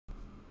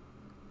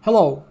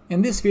Hello,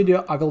 in this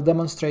video I will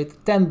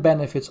demonstrate 10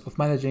 benefits of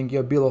managing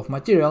your bill of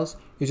materials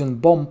using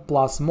BOM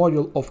Plus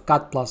module of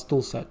CAD Plus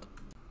toolset.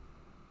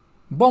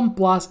 BOM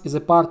Plus is a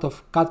part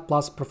of CAD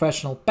Plus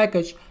professional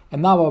package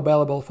and now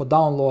available for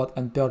download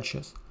and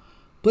purchase.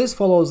 Please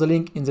follow the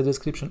link in the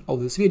description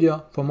of this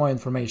video for more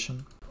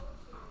information.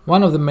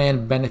 One of the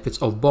main benefits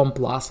of BOM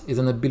Plus is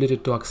an ability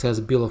to access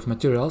bill of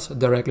materials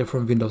directly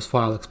from Windows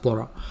File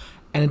Explorer,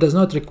 and it does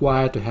not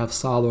require to have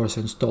SOLIDWORKS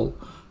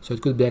installed, so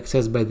it could be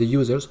accessed by the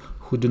users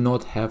who do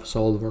not have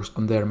SOLIDWORKS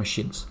on their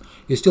machines.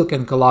 You still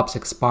can collapse,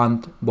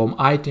 expand BOM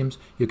items,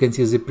 you can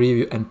see the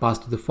preview and pass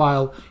to the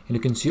file, and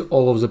you can see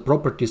all of the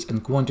properties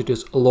and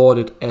quantities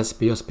loaded as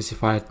per your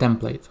specified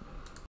template.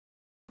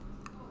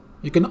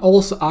 You can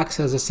also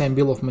access the same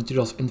bill of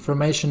materials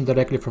information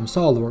directly from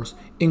SOLIDWORKS,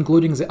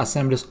 including the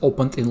assemblies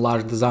opened in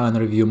large design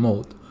review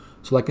mode.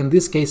 So like in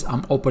this case,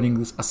 I'm opening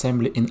this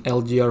assembly in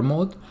LDR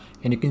mode,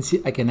 and you can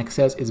see I can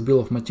access its bill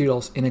of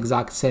materials in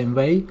exact same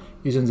way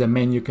using the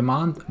menu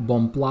command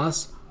BOM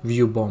plus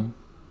view BOM.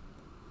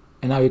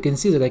 And now you can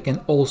see that I can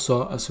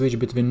also switch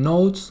between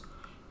nodes,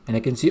 and I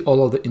can see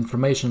all of the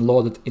information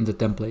loaded in the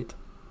template.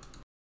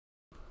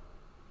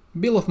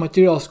 Bill of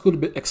materials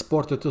could be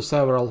exported to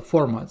several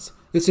formats.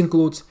 This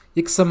includes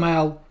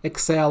XML,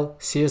 Excel,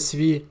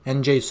 CSV,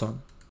 and Json.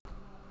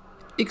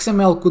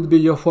 XML could be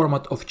your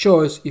format of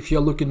choice if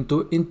you're looking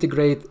to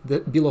integrate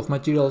the bill of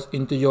materials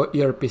into your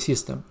ERP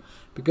system,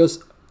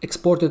 because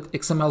exported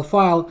XML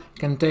file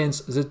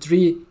contains the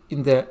tree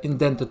in the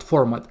indented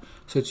format,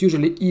 so it's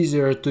usually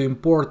easier to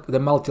import the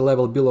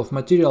multi-level bill of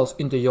materials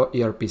into your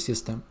ERP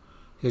system.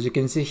 As you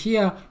can see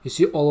here, you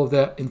see all of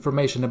the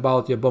information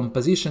about your BOM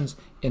positions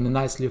in a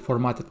nicely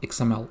formatted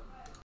XML.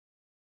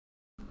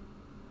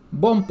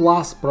 BOM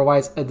Plus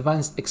provides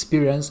advanced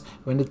experience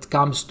when it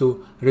comes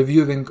to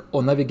reviewing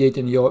or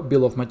navigating your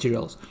bill of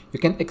materials. You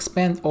can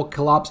expand or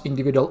collapse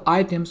individual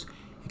items,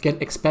 you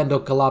can expand or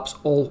collapse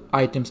all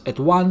items at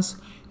once,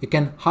 you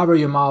can hover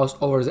your mouse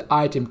over the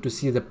item to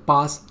see the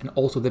path and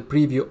also the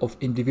preview of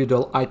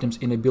individual items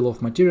in a bill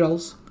of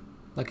materials,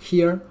 like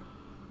here,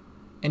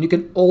 and you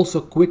can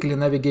also quickly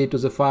navigate to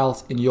the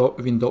files in your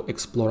Windows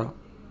Explorer.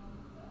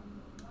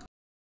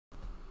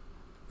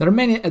 There are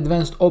many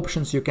advanced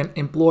options you can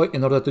employ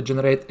in order to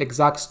generate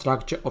exact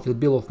structure of the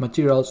bill of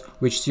materials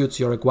which suits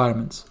your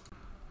requirements.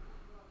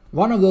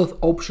 One of those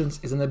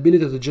options is an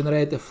ability to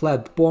generate a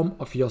flat BOM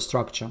of your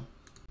structure.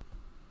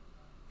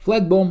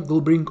 Flat BOM will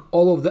bring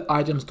all of the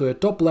items to a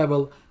top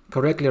level,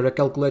 correctly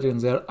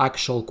recalculating their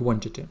actual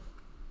quantity.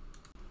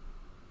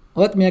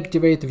 Let me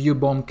activate View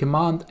BOM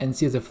command and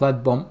see the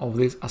flat BOM of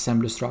this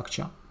assembly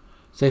structure.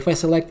 So if I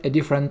select a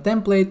different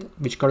template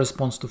which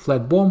corresponds to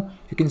flat BOM,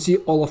 you can see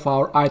all of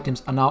our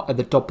items are now at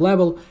the top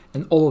level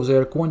and all of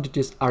their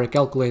quantities are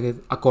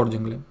recalculated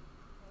accordingly.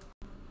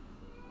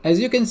 As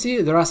you can see,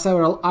 there are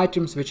several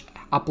items which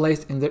are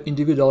placed in their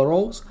individual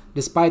rows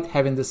despite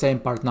having the same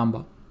part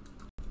number.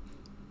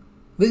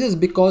 This is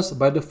because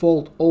by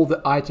default all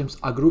the items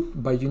are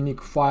grouped by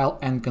unique file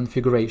and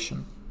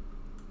configuration.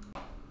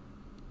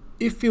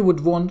 If you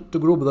would want to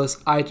group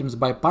those items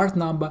by part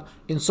number,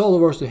 in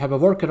SOLIDWORKS you have a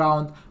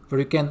workaround where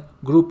you can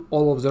group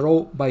all of the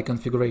row by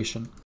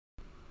configuration.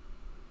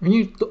 We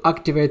need to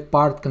activate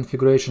part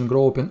configuration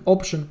grouping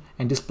option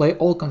and display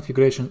all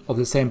configuration of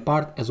the same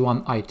part as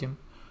one item.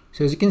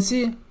 So as you can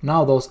see,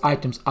 now those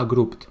items are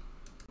grouped.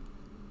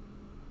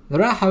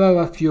 There are,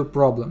 however, few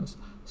problems.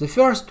 The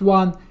first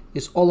one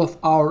is all of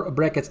our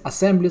brackets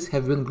assemblies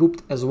have been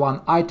grouped as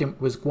one item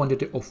with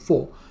quantity of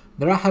 4.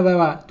 There are,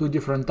 however, two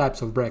different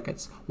types of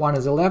brackets. One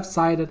is a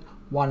left-sided,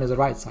 one is a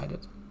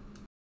right-sided.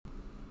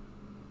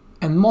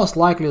 And most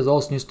likely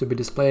those needs to be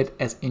displayed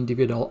as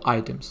individual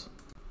items.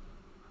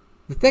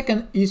 The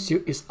second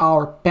issue is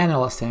our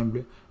panel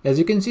assembly. As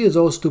you can see,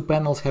 those two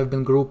panels have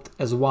been grouped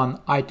as one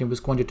item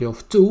with quantity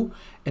of 2,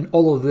 and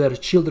all of their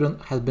children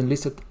have been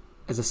listed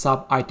as a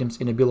sub-items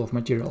in a bill of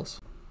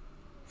materials.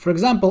 For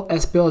example,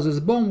 as per this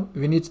BOM,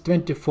 we need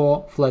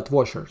 24 flat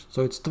washers,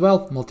 so it's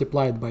 12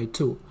 multiplied by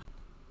 2.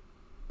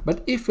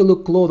 But if we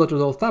look closer to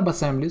those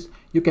sub-assemblies,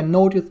 you can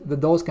notice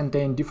that those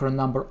contain different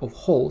number of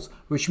holes,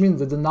 which means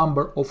that the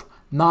number of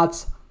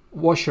nuts,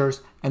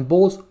 washers and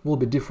bolts will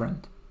be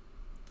different.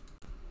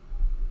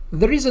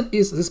 The reason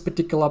is this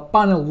particular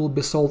panel will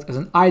be sold as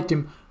an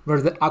item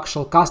where the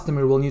actual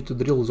customer will need to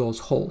drill those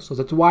holes, so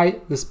that's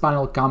why this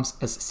panel comes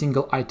as a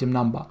single item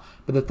number,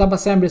 but the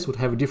sub-assemblies would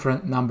have a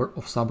different number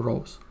of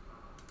sub-rows.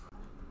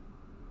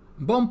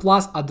 BOM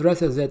Plus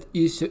addresses that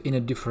issue in a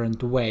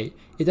different way.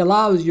 It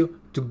allows you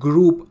to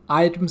group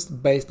items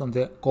based on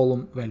the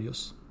column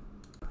values.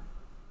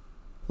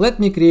 Let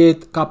me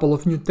create a couple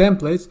of new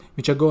templates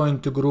which are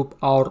going to group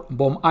our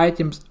BOM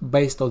items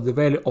based on the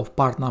value of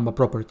part number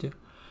property.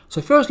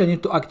 So first I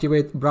need to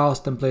activate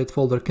Browse Template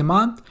Folder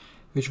command,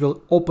 which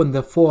will open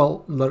the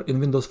folder in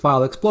Windows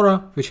File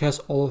Explorer which has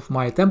all of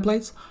my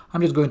templates.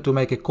 I'm just going to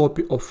make a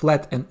copy of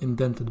flat and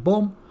indented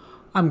BOM.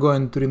 I'm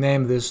going to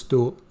rename this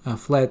to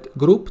flat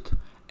grouped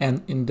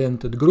and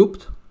indented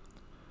grouped.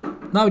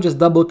 Now just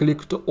double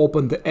click to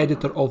open the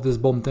editor of this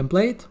BOM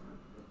template.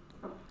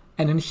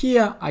 And in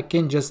here, I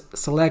can just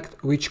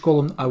select which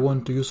column I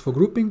want to use for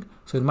grouping.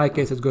 So in my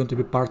case, it's going to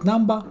be part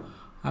number.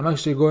 I'm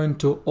actually going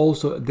to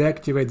also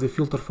deactivate the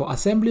filter for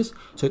assemblies.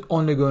 So it's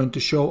only going to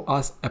show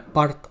us a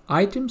part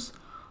items.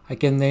 I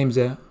can name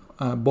the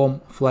BOM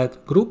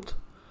flat grouped.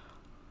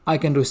 I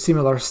can do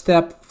similar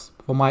steps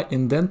for my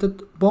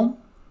indented BOM.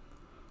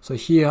 So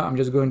here I'm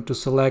just going to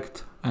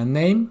select a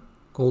name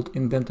called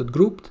indented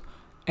grouped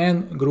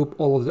and group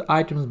all of the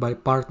items by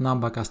part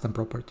number custom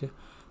property.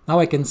 Now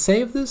I can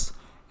save this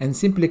and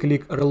simply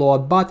click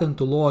reload button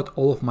to load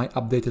all of my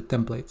updated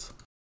templates.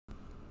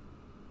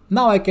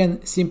 Now I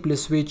can simply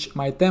switch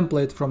my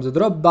template from the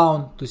drop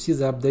down to see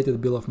the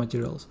updated bill of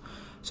materials.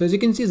 So as you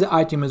can see, the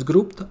item is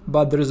grouped,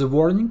 but there is a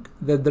warning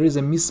that there is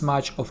a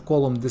mismatch of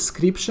column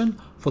description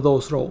for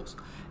those rows.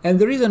 And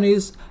the reason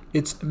is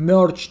it's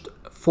merged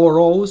 4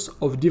 rows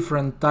of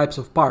different types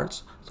of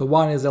parts. So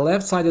one is the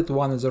left-sided,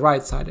 one is the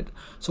right-sided.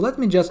 So let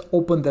me just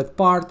open that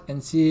part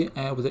and see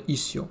the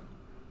issue.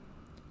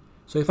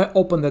 So if I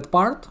open that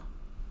part,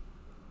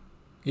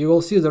 you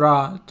will see there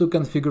are 2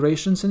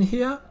 configurations in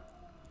here.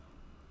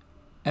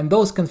 And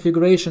those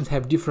configurations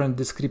have different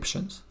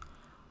descriptions,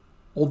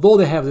 although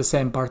they have the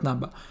same part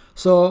number.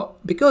 So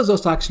because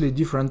those are actually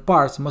different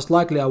parts, most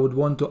likely I would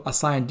want to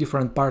assign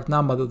different part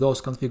number to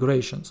those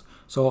configurations.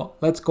 So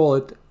let's call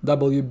it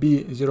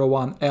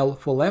WB01L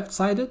for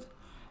left-sided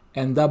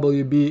and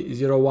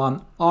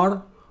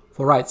WB01R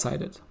for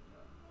right-sided.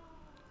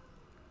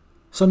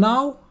 So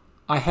now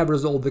I have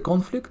resolved the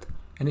conflict,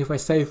 and if I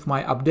save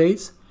my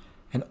updates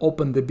and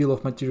open the bill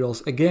of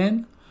materials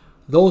again,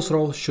 those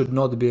rows should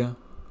not be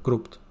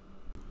grouped.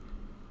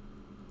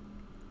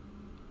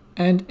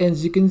 And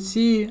as you can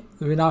see,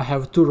 we now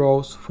have 2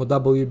 rows for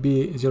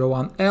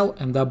WB01L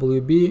and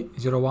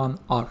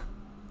WB01R.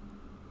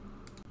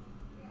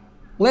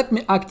 Let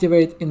me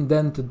activate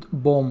indented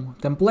BOM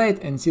template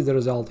and see the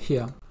result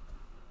here.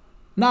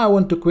 Now I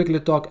want to quickly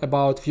talk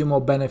about a few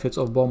more benefits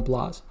of BOM+.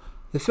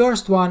 The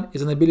first one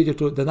is an ability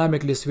to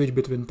dynamically switch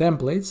between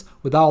templates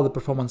without the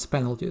performance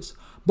penalties.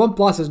 BOM+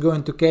 is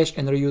going to cache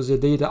and reuse the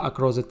data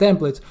across the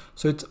templates,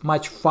 so it's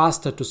much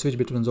faster to switch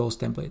between those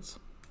templates.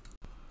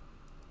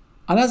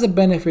 Another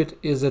benefit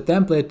is the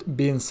template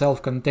being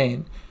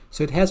self-contained,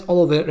 so it has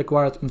all of the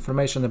required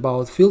information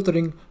about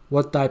filtering,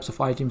 what types of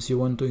items you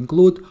want to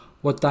include,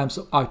 what types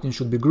of items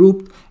should be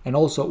grouped, and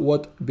also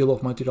what bill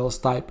of materials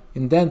type,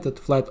 indented,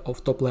 flat, or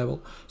top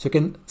level. So you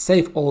can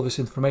save all of this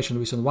information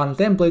within one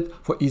template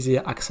for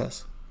easier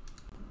access.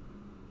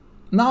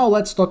 Now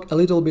let's talk a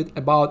little bit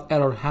about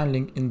error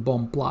handling in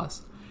BOM+.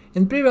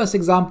 In previous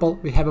example,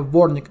 we have a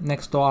warning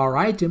next to our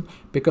item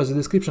because the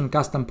description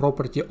custom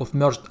property of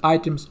merged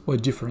items were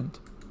different.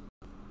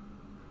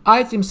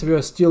 Items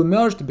were still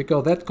merged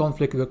because that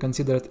conflict were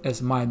considered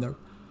as minor.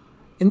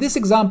 In this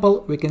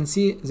example, we can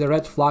see the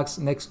red flags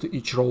next to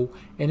each row,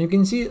 and you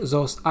can see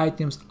those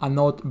items are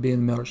not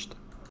being merged.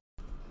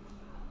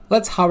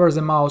 Let's hover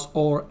the mouse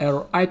over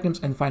error items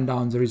and find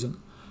out the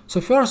reason. So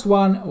first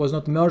one was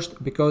not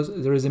merged because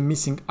there is a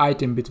missing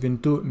item between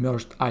 2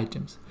 merged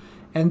items.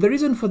 And the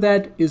reason for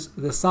that is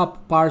the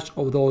sub-parts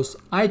of those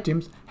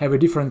items have a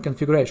different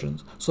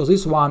configurations. So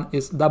this one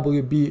is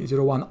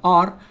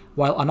WB01R,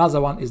 while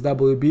another one is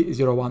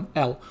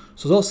WB01L.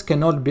 So those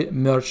cannot be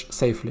merged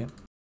safely.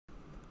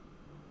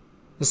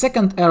 The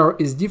second error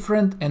is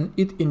different, and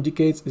it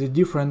indicates the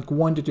different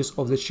quantities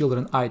of the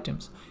children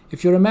items.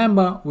 If you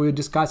remember, we were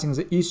discussing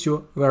the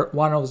issue where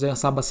one of the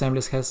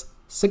sub-assemblies has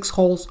 6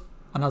 holes,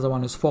 another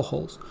one is 4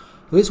 holes.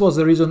 This was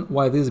the reason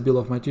why this bill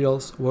of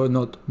materials were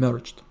not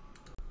merged.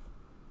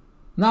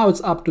 Now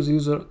it's up to the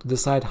user to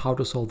decide how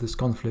to solve this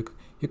conflict.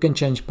 You can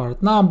change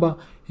part number,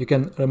 you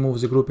can remove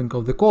the grouping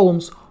of the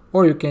columns,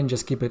 or you can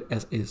just keep it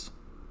as is.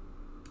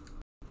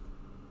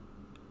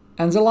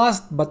 And the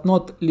last but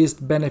not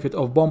least benefit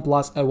of BOM+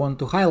 I want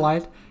to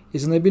highlight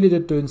is an ability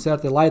to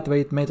insert a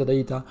lightweight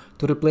metadata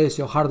to replace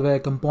your hardware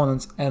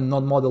components and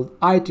non-modeled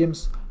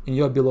items in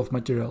your bill of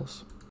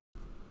materials.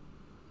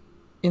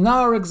 In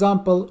our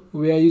example,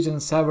 we are using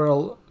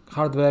several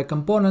hardware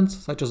components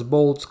such as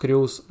bolts,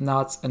 screws,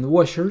 nuts, and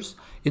washers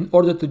in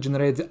order to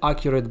generate the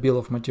accurate bill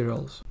of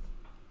materials.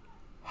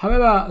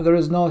 However, there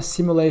is no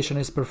simulation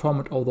is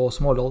performed of those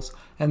models,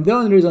 and the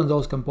only reason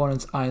those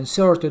components are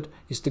inserted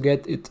is to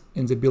get it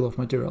in the bill of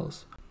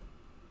materials.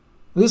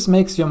 This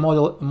makes your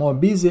model more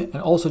busy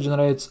and also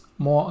generates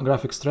more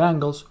graphics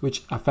triangles,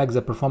 which affect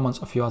the performance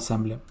of your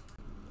assembly.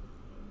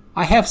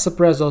 I have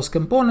suppressed those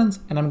components,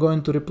 and I'm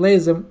going to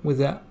replace them with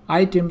the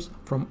items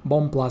from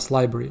BOM+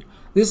 library.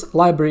 This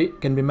library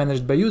can be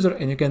managed by user,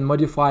 and you can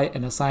modify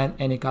and assign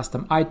any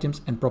custom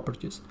items and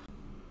properties.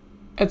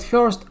 At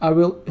first, I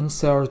will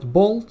insert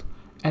bolt,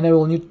 and I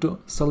will need to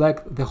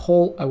select the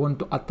hole I want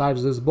to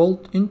attach this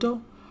bolt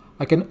into.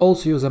 I can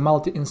also use a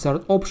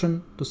multi-insert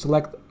option to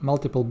select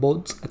multiple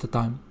bolts at a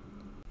time.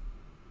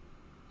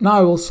 Now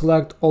I will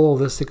select all of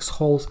the 6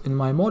 holes in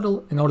my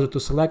model in order to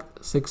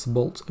select 6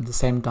 bolts at the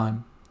same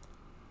time.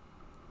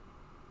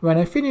 When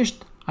I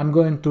finished, I'm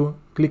going to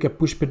click a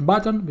push pin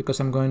button because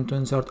I'm going to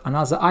insert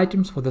another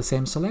items for the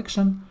same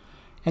selection.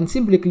 and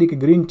simply click a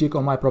green tick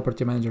on my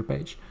Property Manager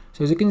page.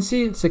 So as you can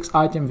see, 6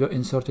 items were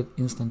inserted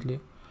instantly.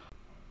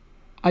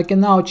 I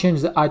can now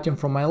change the item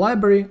from my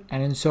library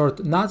and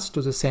insert nuts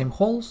to the same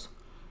holes,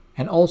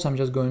 and also I'm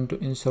just going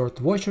to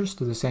insert washers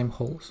to the same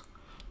holes.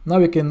 Now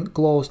we can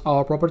close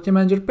our Property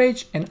Manager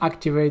page and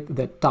activate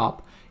the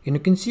tab. And you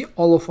can see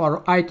all of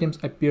our items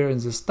appear in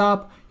this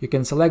tab. You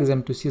can select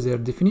them to see their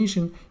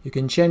definition. You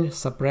can change,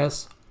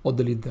 suppress, or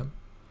delete them.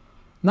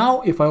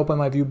 Now, if I open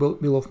my View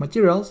Bill of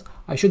Materials,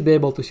 I should be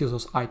able to see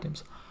those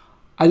items.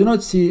 I do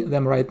not see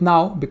them right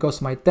now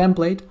because my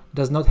template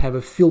does not have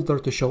a filter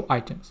to show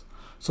items.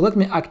 So let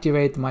me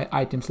activate my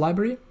items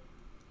library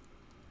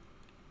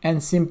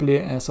and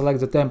simply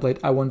select the template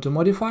I want to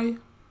modify.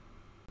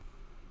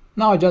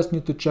 Now I just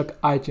need to check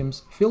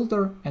items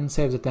filter and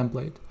save the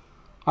template.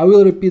 I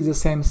will repeat the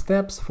same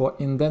steps for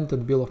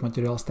indented Bill of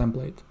Materials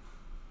template.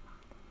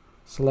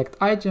 Select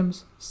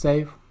items,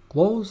 save,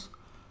 close.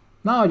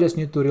 Now I just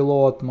need to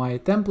reload my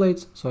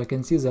templates so I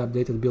can see the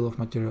updated Bill of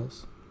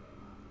Materials.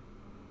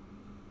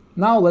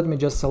 Now let me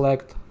just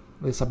select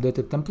this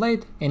updated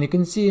template, and you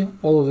can see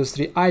all of these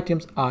 3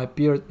 items are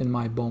appeared in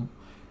my BOM.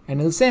 And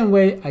in the same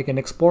way, I can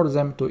export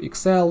them to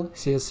Excel,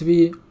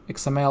 CSV,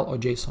 XML or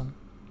JSON.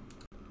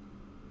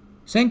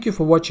 Thank you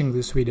for watching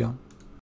this video.